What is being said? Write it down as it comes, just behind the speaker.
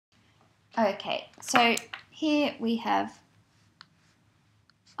Okay, so here we have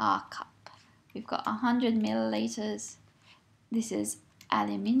our cup. We've got 100 milliliters. This is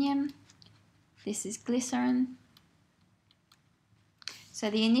aluminium. This is glycerin. So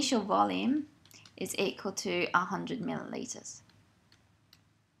the initial volume is equal to 100 milliliters.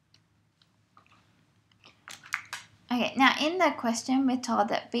 Okay, now in the question we're told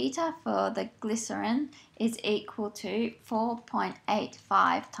that beta for the glycerin is equal to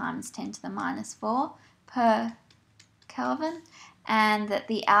 4.85 times 10 to the minus 4 per Kelvin, and that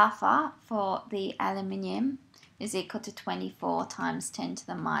the alpha for the aluminium is equal to 24 times 10 to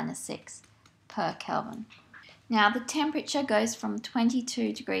the minus 6 per Kelvin. Now the temperature goes from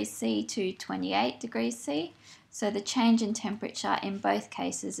 22 degrees C to 28 degrees C, so the change in temperature in both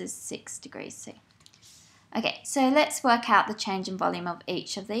cases is 6 degrees C. Okay, so let's work out the change in volume of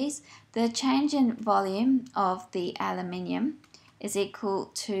each of these. The change in volume of the aluminium is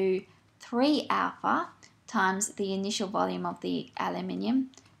equal to 3 alpha times the initial volume of the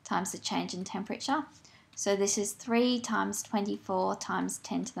aluminium times the change in temperature. So this is 3 times 24 times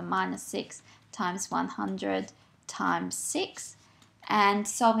 10 to the minus 6 times 100 times 6. And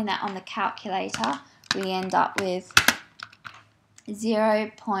solving that on the calculator, we end up with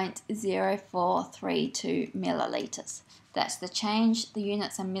 0.0432 milliliters. That's the change. The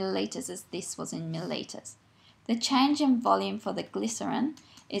units are milliliters as this was in milliliters. The change in volume for the glycerin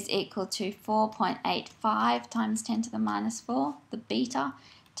is equal to 4.85 times 10 to the minus 4, the beta,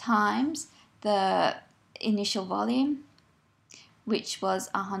 times the initial volume, which was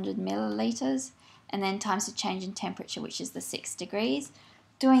 100 milliliters, and then times the change in temperature, which is the 6 degrees.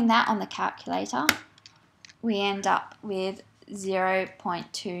 Doing that on the calculator, we end up with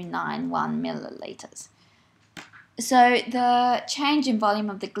 0.291 milliliters. So the change in volume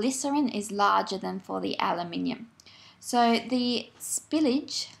of the glycerin is larger than for the aluminium. So the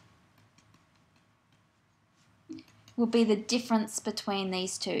spillage will be the difference between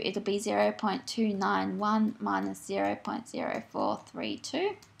these two. It'll be 0.291 minus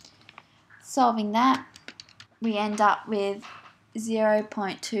 0.0432. Solving that, we end up with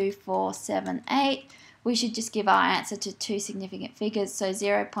 0.2478. We should just give our answer to two significant figures, so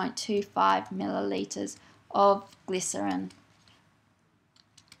 0.25 milliliters of glycerin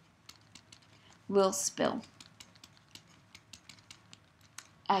will spill.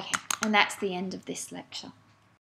 Okay, and that's the end of this lecture.